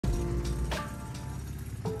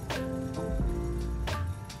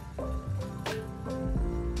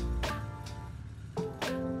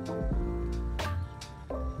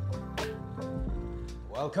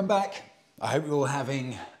Welcome back. I hope you're all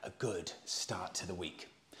having a good start to the week.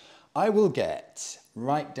 I will get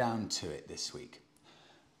right down to it this week.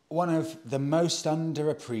 One of the most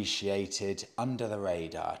underappreciated, under the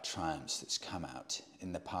radar triumphs that's come out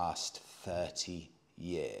in the past 30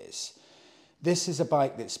 years. This is a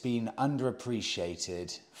bike that's been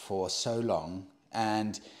underappreciated for so long,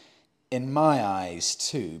 and in my eyes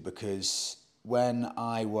too, because when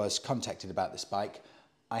I was contacted about this bike,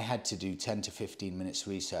 I had to do 10 to 15 minutes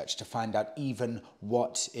research to find out even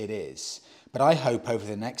what it is. But I hope over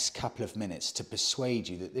the next couple of minutes to persuade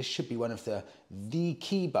you that this should be one of the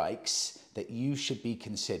key bikes that you should be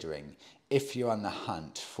considering if you're on the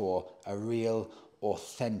hunt for a real,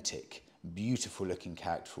 authentic, beautiful looking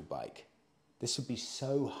characterful bike. This would be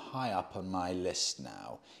so high up on my list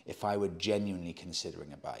now if I were genuinely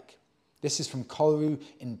considering a bike. This is from Colruyt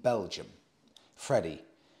in Belgium. Freddie,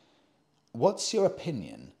 what's your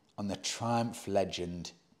opinion on the Triumph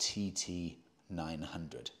Legend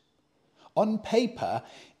TT900? On paper,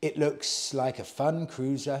 it looks like a fun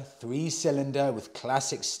cruiser, 3-cylinder with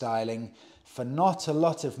classic styling for not a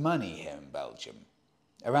lot of money here in Belgium.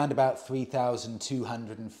 Around about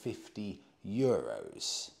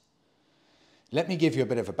 €3,250. Let me give you a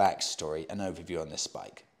bit of a backstory, an overview on this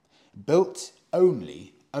bike. Built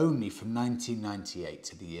only from 1998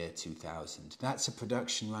 to the year 2000. That's a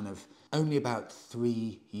production run of only about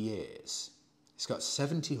 3 years. It's got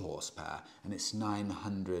 70 horsepower and it's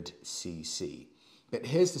 900cc. But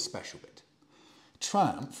here's the special bit.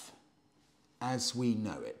 Triumph, as we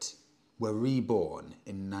know it, were reborn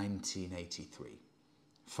in 1983.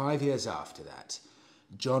 5 years after that,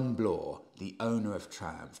 John Bloor, the owner of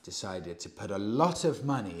Triumph, decided to put a lot of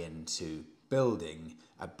money into building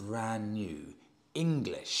a brand new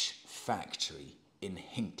English factory in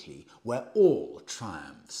Hinckley, where all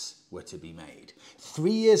Triumphs were to be made.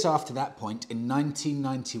 3 years after that point, in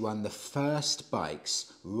 1991, the first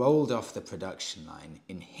bikes rolled off the production line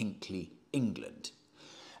in Hinckley, England.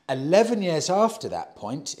 11 years after that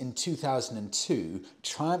point, in 2002,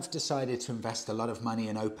 Triumph decided to invest a lot of money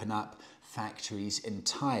and open up factories in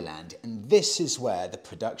Thailand. And this is where the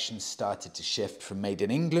production started to shift from made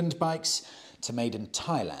in England bikes to made in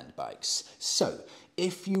Thailand bikes. So,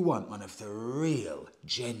 if you want one of the real,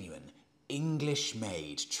 genuine,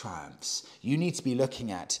 English-made Triumphs, you need to be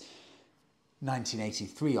looking at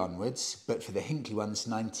 1983 onwards, but for the Hinckley ones,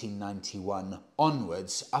 1991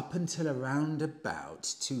 onwards, up until around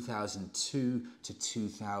about 2002 to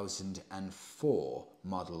 2004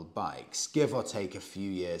 model bikes, give or take a few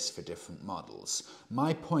years for different models.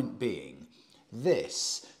 My point being,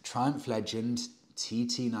 this Triumph Legend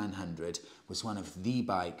TT900 was one of the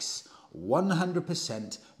bikes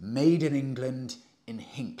 100% made in England in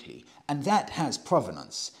Hinckley. And that has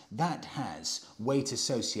provenance. That has weight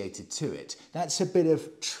associated to it. That's a bit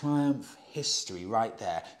of Triumph history right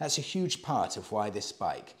there. That's a huge part of why this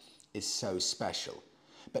bike is so special.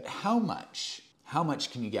 But how much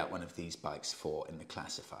can you get one of these bikes for in the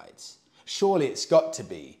classifieds? Surely it's got to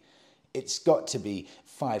be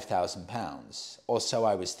 £5,000, or so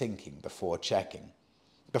I was thinking before checking.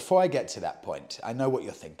 Before I get to that point, I know what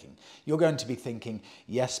you're thinking. You're going to be thinking,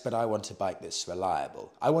 yes, but I want a bike that's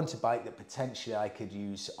reliable. I want a bike that potentially I could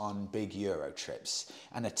use on big Euro trips.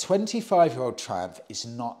 And a 25-year-old Triumph is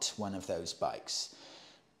not one of those bikes.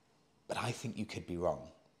 But I think you could be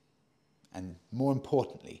wrong. And more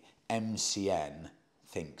importantly, MCN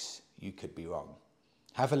thinks you could be wrong.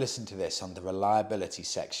 Have a listen to this on the reliability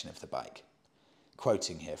section of the bike.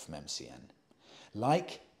 Quoting here from MCN.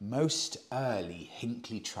 Like most early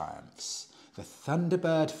Hinckley Triumphs, the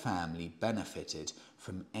Thunderbird family benefited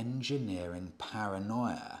from engineering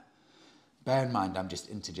paranoia. Bear in mind, I'm just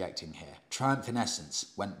interjecting here. Triumph, in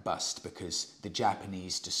essence, went bust because the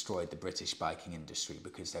Japanese destroyed the British biking industry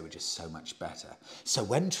because they were just so much better. So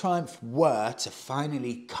when Triumph were to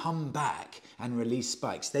finally come back and release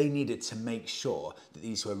bikes, they needed to make sure that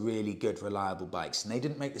these were really good, reliable bikes. And they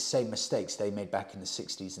didn't make the same mistakes they made back in the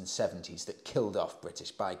 60s and 70s that killed off British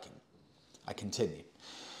biking. I continue.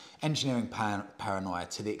 Engineering paranoia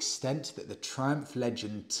to the extent that the Triumph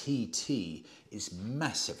Legend TT is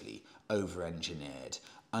massively over-engineered,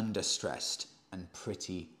 under-stressed, and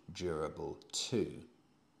pretty durable too.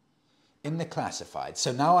 In the classified,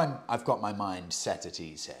 so now I've got my mind set at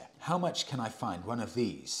ease here. How much can I find one of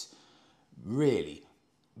these really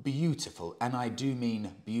beautiful, and I do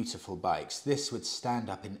mean beautiful bikes? This would stand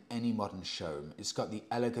up in any modern showroom. It's got the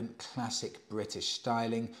elegant classic British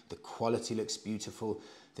styling, the quality looks beautiful,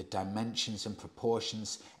 the dimensions and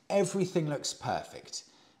proportions, everything looks perfect.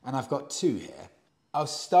 And I've got two here. I'll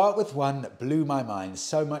start with one that blew my mind,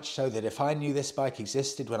 so much so that if I knew this bike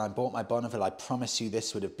existed when I bought my Bonneville, I promise you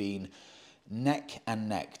this would have been neck and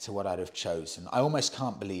neck to what I'd have chosen. I almost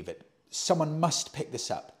can't believe it. Someone must pick this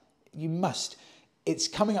up. You must. It's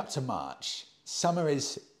coming up to March. Summer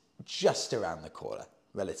is just around the corner,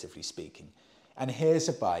 relatively speaking. And here's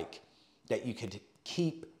a bike that you could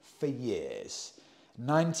keep for years.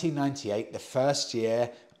 1998, the first year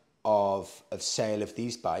of sale of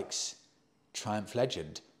these bikes, Triumph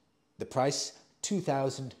Legend. The price,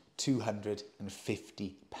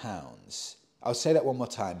 £2,250. I'll say that one more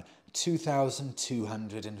time.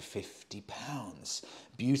 £2,250.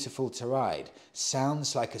 Beautiful to ride.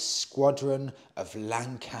 Sounds like a squadron of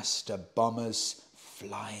Lancaster bombers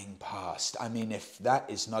flying past. I mean, if that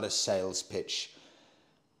is not a sales pitch,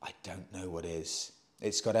 I don't know what is.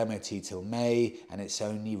 It's got MOT till May, and it's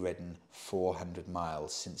only ridden 400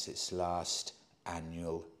 miles since its last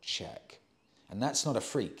annual check. And that's not a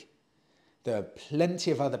freak. There are plenty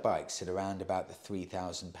of other bikes at around about the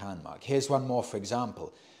 £3,000 mark. Here's one more, for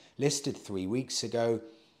example. Listed 3 weeks ago.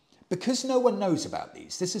 Because no one knows about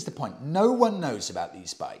these, this is the point. No one knows about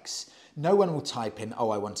these bikes. No one will type in, oh,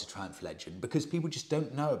 I want a Triumph Legend, because people just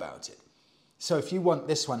don't know about it. So if you want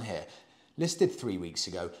this one here, listed 3 weeks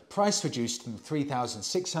ago, price reduced from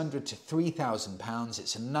 £3,600 to £3,000.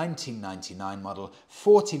 It's a 1999 model,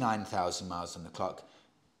 49,000 miles on the clock.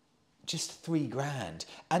 Just £3,000.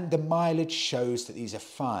 And the mileage shows that these are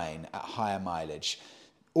fine at higher mileage.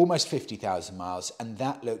 Almost 50,000 miles, and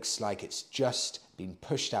that looks like it's just been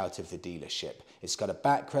pushed out of the dealership. It's got a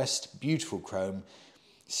backrest, beautiful chrome,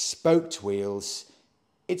 spoked wheels.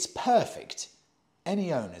 It's perfect.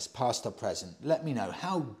 Any owners, past or present, let me know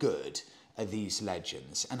how good are these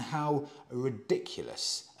Legends and how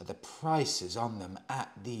ridiculous are the prices on them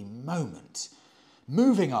at the moment.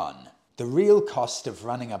 Moving on, the real cost of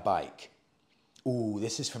running a bike. Ooh,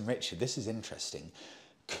 this is from Richard. This is interesting.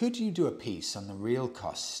 Could you do a piece on the real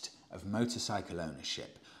cost of motorcycle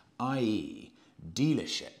ownership, i.e.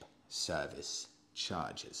 dealership service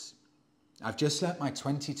charges? I've just let my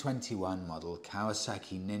 2021 model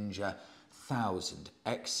Kawasaki Ninja 1000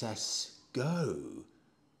 XS go,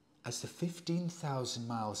 as the 15,000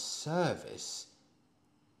 mile service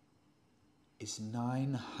is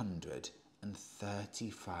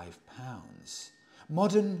 £935.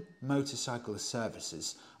 Modern motorcycle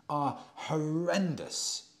services are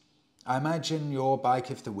horrendous. I imagine your bike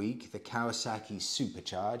of the week, the Kawasaki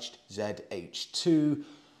Supercharged ZH2,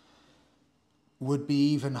 would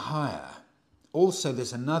be even higher. Also,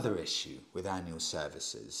 there's another issue with annual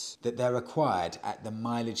services, that they're required at the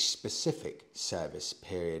mileage-specific service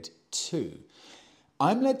period too.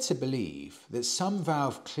 I'm led to believe that some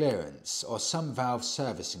valve clearance or some valve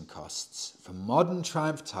servicing costs for modern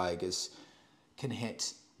Triumph Tigers can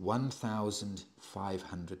hit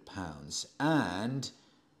 £1,500 and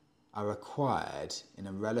are required in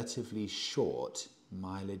a relatively short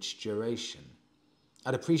mileage duration.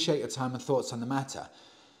 I'd appreciate your time and thoughts on the matter.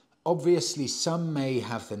 Obviously, some may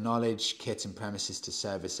have the knowledge, kit and premises to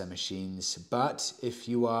service their machines, but if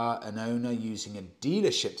you are an owner using a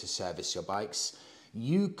dealership to service your bikes,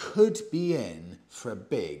 you could be in for a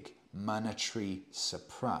big monetary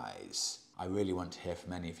surprise. I really want to hear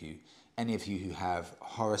from any of you who have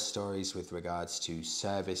horror stories with regards to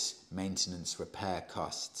service, maintenance, repair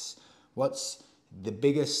costs. What's the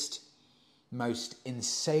biggest, most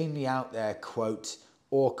insanely out there quote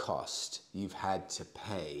or cost you've had to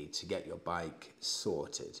pay to get your bike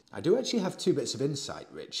sorted? I do actually have two bits of insight,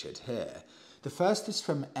 Richard, here. The first is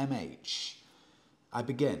from MH. I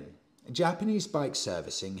begin. Japanese bike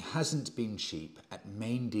servicing hasn't been cheap at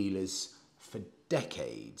main dealers for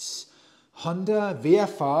decades. Honda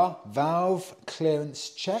VFR valve clearance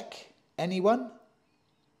check, anyone?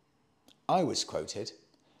 I was quoted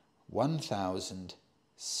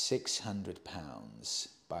 £1,600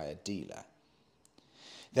 by a dealer.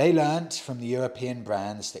 They learnt from the European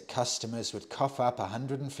brands that customers would cough up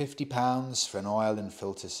 £150 for an oil and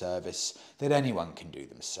filter service that anyone can do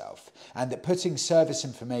themselves, and that putting service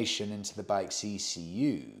information into the bike's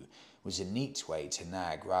ECU was a neat way to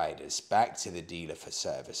nag riders back to the dealer for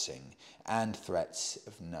servicing and threats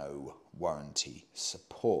of no warranty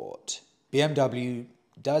support. BMW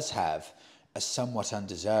does have a somewhat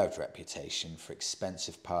undeserved reputation for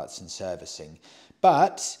expensive parts and servicing,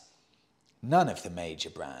 but none of the major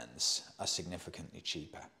brands are significantly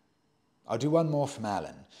cheaper. I'll do one more from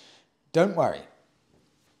Alan. Don't worry.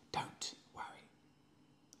 Don't worry.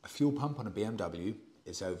 A fuel pump on a BMW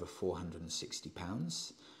is over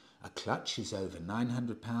 £460. A clutch is over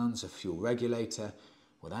 £900. A fuel regulator,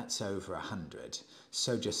 Well, that's over 100.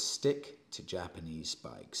 So just stick to Japanese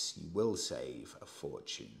bikes. You will save a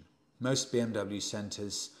fortune. Most BMW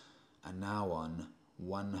centres are now on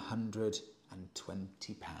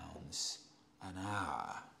 £120 an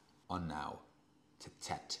hour. On now to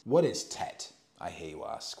Tet. What is Tet, I hear you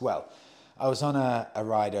ask? Well, I was on a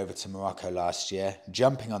ride over to Morocco last year,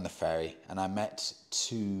 jumping on the ferry, and I met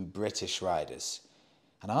two British riders.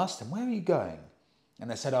 And I asked them, where are you going? And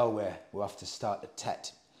they said, oh, we're off to start the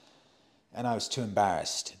Tet. And I was too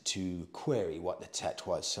embarrassed to query what the Tet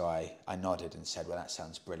was, so I nodded and said, well, that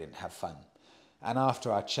sounds brilliant, have fun. And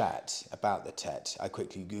after our chat about the Tet, I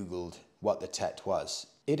quickly Googled what the Tet was.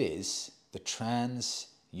 It is the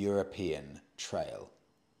Trans-European Trail.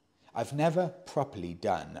 I've never properly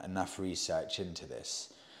done enough research into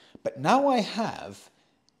this, but now I have.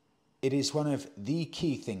 It is one of the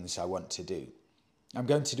key things I want to do. I'm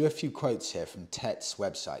going to do a few quotes here from Tet's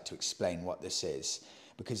website to explain what this is,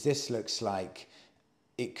 because this looks like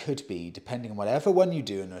it could be, depending on whatever one you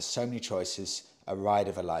do, and there are so many choices, a ride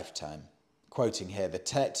of a lifetime. Quoting here, the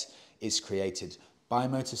Tet is created by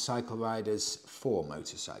motorcycle riders for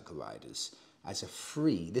motorcycle riders as a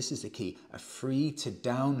free, this is the key, a free to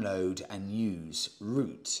download and use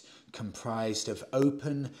route comprised of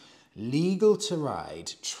open, legal to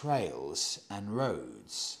ride trails and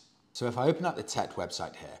roads. So if I open up the Tet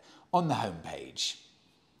website here, on the homepage,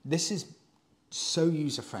 this is so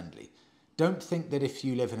user-friendly. Don't think that if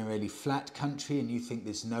you live in a really flat country and you think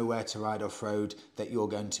there's nowhere to ride off-road that you're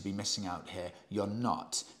going to be missing out here. You're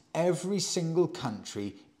not. Every single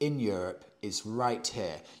country in Europe is right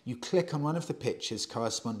here. You click on one of the pictures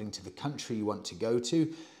corresponding to the country you want to go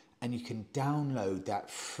to, and you can download that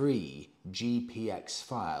free GPX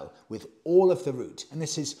file with all of the route. And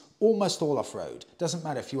this is almost all off-road. Doesn't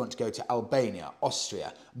matter if you want to go to Albania,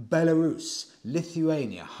 Austria, Belarus,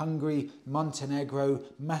 Lithuania, Hungary, Montenegro,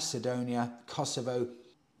 Macedonia, Kosovo.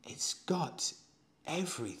 It's got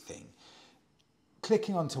everything.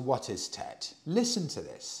 Clicking onto what is Tet, listen to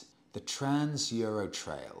this. The Trans-Euro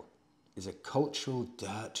Trail is a cultural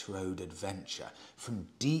dirt road adventure from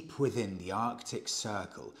deep within the Arctic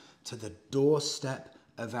Circle to the doorstep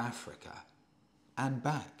of Africa and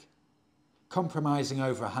back. Comprising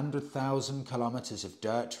over 100,000 kilometres of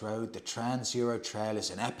dirt road, the Trans-Euro Trail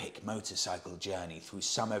is an epic motorcycle journey through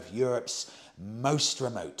some of Europe's most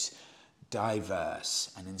remote,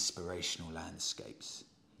 diverse and inspirational landscapes.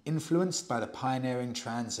 Influenced by the pioneering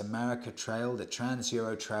Trans-America Trail, the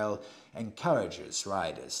Trans-Euro Trail encourages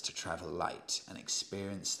riders to travel light and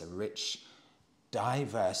experience the rich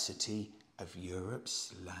diversity of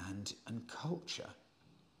Europe's land and culture.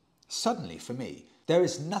 Suddenly, for me, there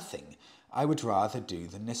is nothing I would rather do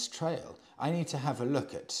than this trail. I need to have a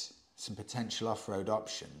look at some potential off-road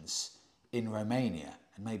options in Romania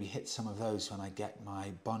and maybe hit some of those when I get my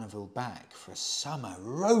Bonneville back for a summer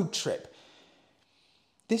road trip.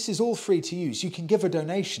 This is all free to use. You can give a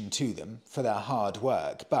donation to them for their hard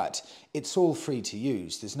work, but it's all free to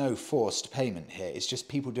use. There's no forced payment here. It's just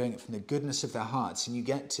people doing it from the goodness of their hearts, and you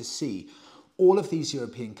get to see all of these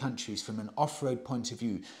European countries from an off-road point of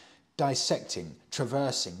view, dissecting,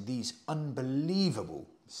 traversing these unbelievable,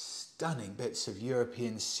 stunning bits of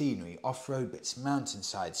European scenery, off-road bits,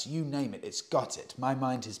 mountainsides, you name it, it's got it. My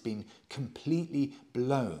mind has been completely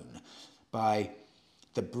blown by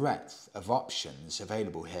the breadth of options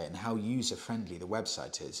available here and how user-friendly the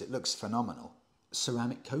website is. It looks phenomenal.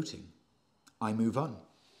 Ceramic coating. I move on.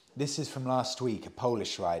 This is from last week, a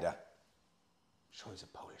Polish rider. I'm sure he's a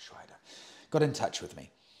Polish rider. Got in touch with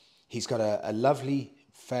me. He's got a lovely,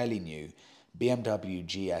 fairly new BMW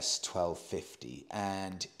GS 1250,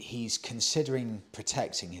 and he's considering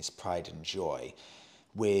protecting his pride and joy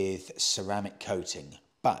with ceramic coating.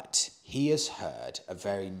 But he has heard a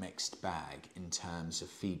very mixed bag in terms of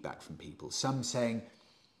feedback from people. Some saying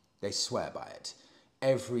they swear by it.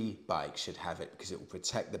 Every bike should have it because it will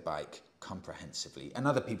protect the bike comprehensively. And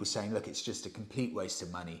other people saying, look, it's just a complete waste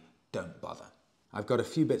of money, don't bother. I've got a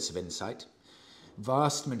few bits of insight.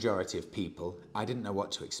 Vast majority of people, I didn't know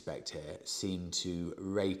what to expect here, seem to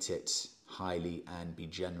rate it highly and be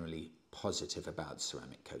generally positive about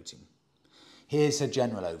ceramic coating. Here's a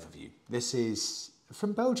general overview. This is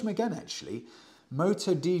from Belgium again, actually.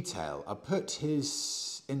 Moto Detail. I'll put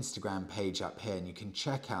his Instagram page up here and you can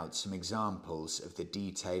check out some examples of the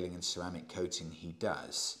detailing and ceramic coating he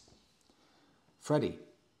does. Freddie,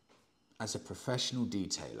 as a professional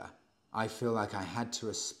detailer, I feel like I had to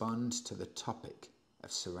respond to the topic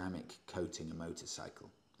of ceramic coating a motorcycle.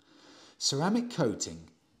 Ceramic coating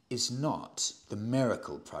is not the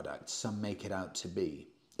miracle product some make it out to be.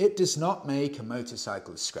 It does not make a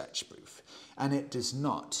motorcycle scratch-proof, and it does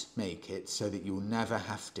not make it so that you'll never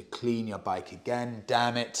have to clean your bike again.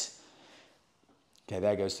 Damn it. Okay,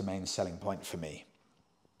 there goes the main selling point for me.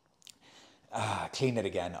 Clean it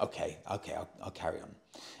again. Okay, I'll carry on.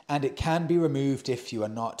 And it can be removed if you are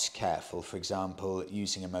not careful, for example,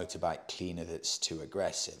 using a motorbike cleaner that's too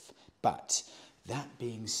aggressive. But that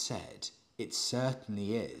being said, it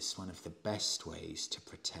certainly is one of the best ways to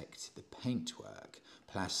protect the paintwork,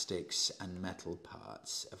 plastics and metal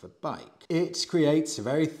parts of a bike. It creates a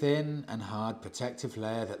very thin and hard protective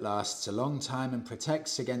layer that lasts a long time and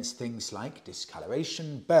protects against things like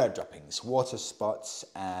discoloration, bird droppings, water spots,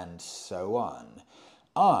 and so on.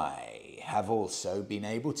 I have also been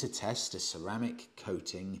able to test a ceramic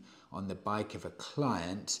coating on the bike of a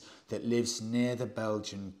client that lives near the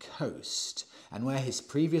Belgian coast, and where his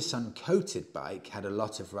previous uncoated bike had a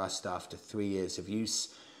lot of rust after 3 years of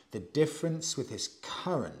use, the difference with his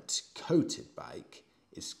current coated bike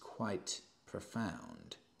is quite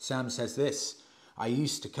profound. Sam says this: I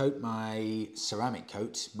used to coat my ceramic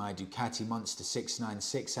coat, my Ducati Monster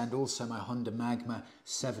 696 and also my Honda Magma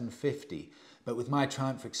 750, but with my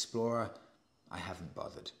Triumph Explorer, I haven't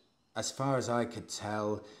bothered. As far as I could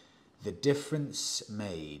tell, the difference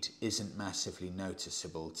made isn't massively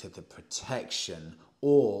noticeable to the protection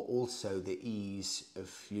or also the ease of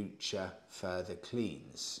future further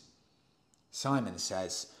cleans. Simon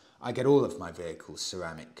says, I get all of my vehicles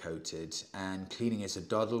ceramic coated and cleaning is a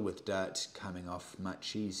doddle with dirt coming off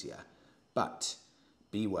much easier. But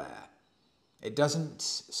beware. It doesn't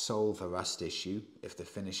solve a rust issue if the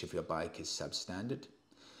finish of your bike is substandard.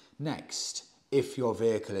 Next, if your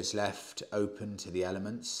vehicle is left open to the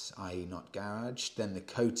elements, i.e. not garaged, then the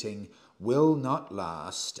coating will not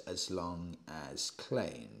last as long as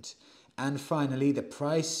claimed. And finally, the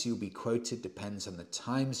price you'll be quoted depends on the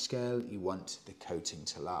timescale you want the coating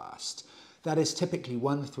to last. That is typically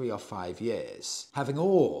 1, 3 or 5 years. Having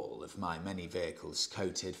all of my many vehicles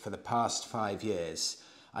coated for the past 5 years,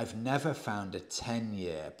 I've never found a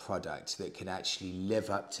 10-year product that could actually live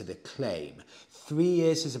up to the claim. 3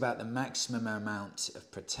 years is about the maximum amount of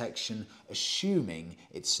protection, assuming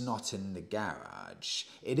it's not in the garage.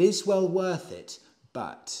 It is well worth it,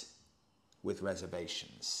 but with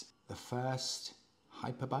reservations. The first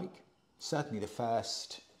hyperbike? Certainly the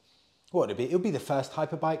first... What would it be? It'll be the first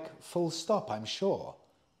hyperbike full stop, I'm sure.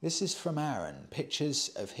 This is from Aaron, pictures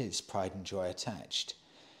of his Pride and Joy attached.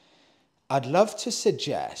 I'd love to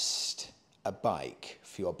suggest a bike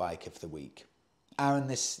for your bike of the week. Aaron,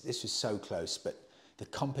 this was so close, but the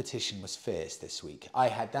competition was fierce this week. I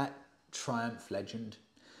had that Triumph Legend.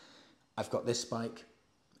 I've got this bike,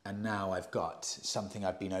 and now I've got something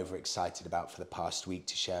I've been overexcited about for the past week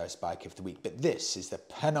to share as bike of the week. But this is the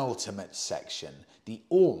penultimate section, the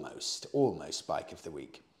almost bike of the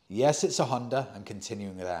week. Yes, it's a Honda. I'm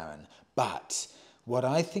continuing with Aaron, but what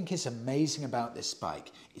I think is amazing about this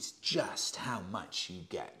bike is just how much you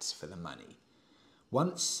get for the money.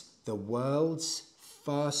 Once the world's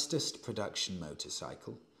fastest production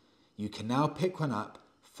motorcycle, you can now pick one up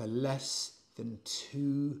for less than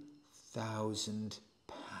 £2,000.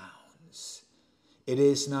 It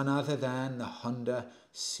is none other than the Honda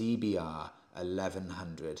CBR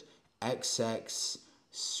 1100 XX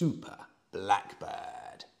Super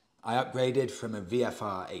Blackbird. I upgraded from a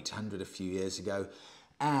VFR 800 a few years ago,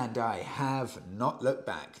 and I have not looked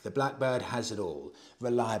back. The Blackbird has it all.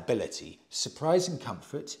 Reliability, surprising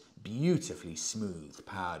comfort, beautifully smooth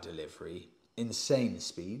power delivery, insane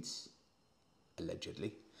speeds,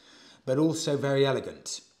 allegedly, but also very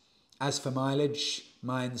elegant. As for mileage,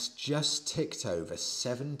 mine's just ticked over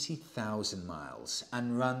 70,000 miles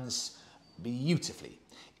and runs beautifully.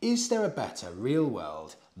 Is there a better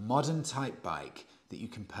real-world, modern type bike that you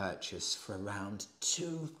can purchase for around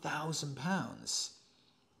 £2,000?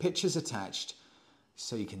 Pictures attached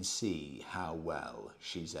so you can see how well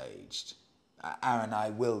she's aged. Aaron, I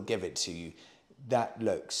will give it to you. That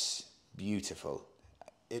looks beautiful.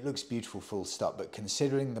 It looks beautiful full stop, but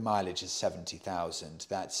considering the mileage is 70,000,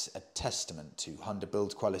 that's a testament to Honda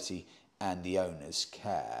build quality and the owner's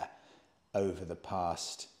care over the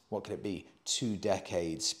past, what could it be, 2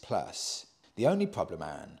 decades plus. The only problem,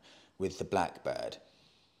 Aaron, with the Blackbird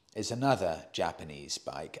is another Japanese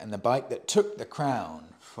bike, and the bike that took the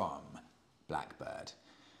crown from Blackbird,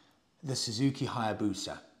 the Suzuki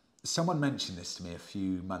Hayabusa. Someone mentioned this to me a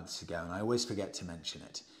few months ago, and I always forget to mention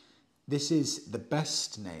it. This is the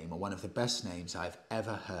best name, or one of the best names I've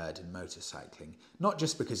ever heard in motorcycling. Not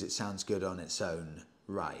just because it sounds good on its own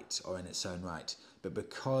right, or in its own right, but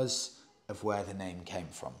because of where the name came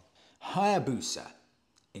from. Hayabusa,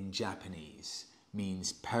 in Japanese,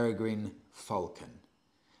 means peregrine falcon.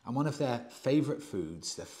 And one of their favourite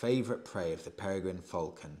foods, their favourite prey of the peregrine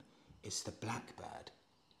falcon, is the blackbird.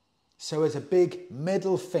 So as a big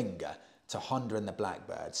middle finger to Honda and the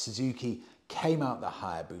Blackbird, Suzuki came out the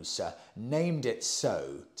Hayabusa, named it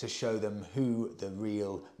so to show them who the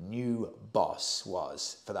real new boss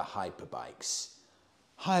was for the hyperbikes.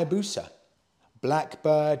 Hayabusa,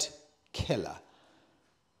 Blackbird Killer.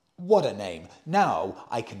 What a name. Now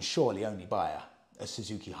I can surely only buy a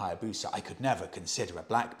Suzuki Hayabusa. I could never consider a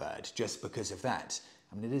Blackbird just because of that.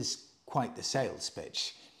 I mean, it is quite the sales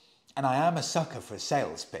pitch. And I am a sucker for a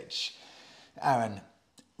sales pitch. Aaron,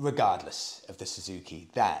 regardless of the Suzuki,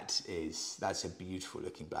 that's a beautiful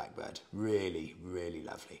looking Blackbird. Really, really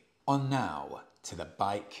lovely. On now to the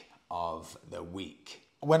bike of the week.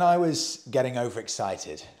 When I was getting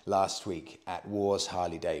overexcited last week at War's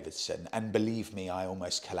Harley Davidson, and believe me, I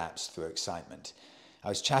almost collapsed through excitement, I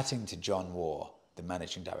was chatting to John War, the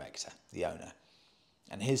managing director, the owner,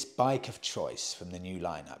 and his bike of choice from the new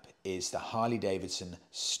lineup is the Harley Davidson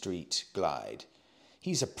Street Glide.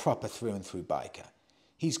 He's a proper through and through biker.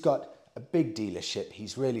 He's got a big dealership,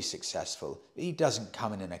 he's really successful. He doesn't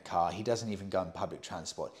come in a car, he doesn't even go on public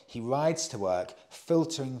transport. He rides to work,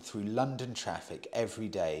 filtering through London traffic every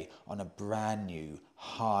day on a brand new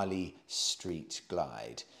Harley Street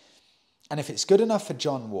Glide. And if it's good enough for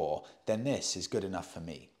John War, then this is good enough for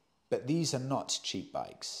me. But these are not cheap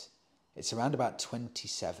bikes. It's around about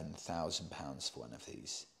 £27,000 for one of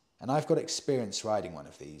these. And I've got experience riding one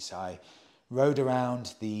of these. I rode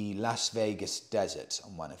around the Las Vegas desert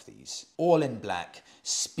on one of these. All in black,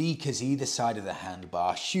 speakers either side of the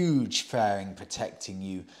handlebar, huge fairing protecting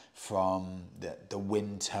you from the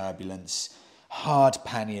wind turbulence, hard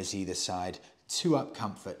panniers either side, two-up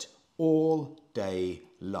comfort all day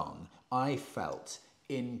long. I felt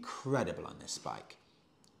incredible on this bike.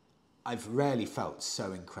 I've rarely felt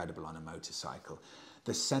so incredible on a motorcycle.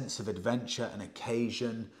 The sense of adventure and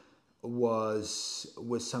occasion was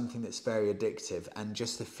something that's very addictive, and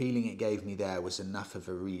just the feeling it gave me there was enough of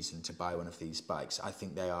a reason to buy one of these bikes. I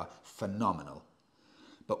think they are phenomenal.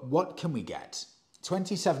 But what can we get?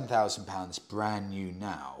 £27,000 brand new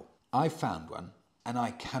now. I found one, and I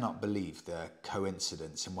cannot believe the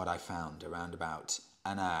coincidence in what I found around about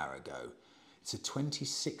an hour ago. It's a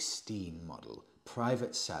 2016 model,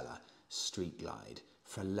 private seller, Street Glide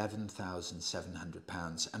for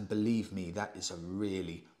 £11,700, and believe me, that is a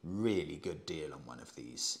really, really good deal on one of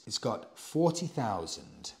these. It's got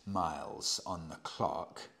 40,000 miles on the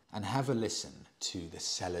clock, and have a listen to the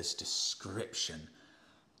seller's description.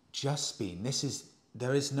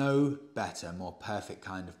 There is no better, more perfect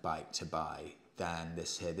kind of bike to buy than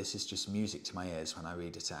this here. This is just music to my ears when I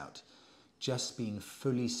read it out. Just been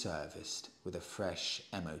fully serviced with a fresh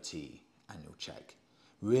MOT annual check.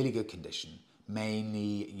 Really good condition,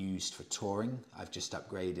 mainly used for touring. I've just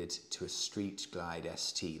upgraded to a Street Glide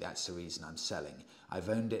ST. That's the reason I'm selling. I've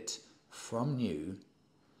owned it from new,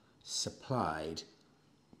 supplied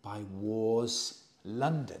by War's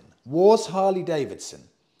London. War's Harley Davidson.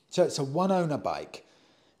 So it's a one-owner bike,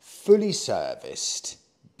 fully serviced,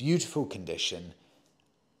 beautiful condition,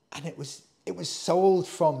 and it was sold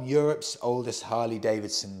from Europe's oldest Harley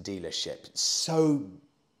Davidson dealership. So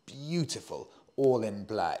beautiful, all in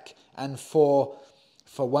black. And for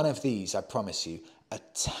one of these, I promise you, a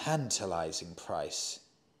tantalizing price.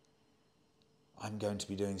 I'm going to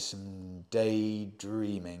be doing some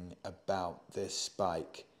daydreaming about this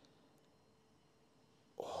bike.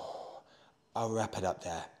 Oh, I'll wrap it up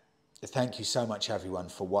there. Thank you so much, everyone,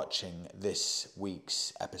 for watching this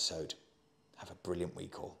week's episode. Have a brilliant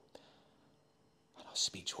week all. And I'll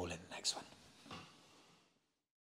speak to you all in the next one.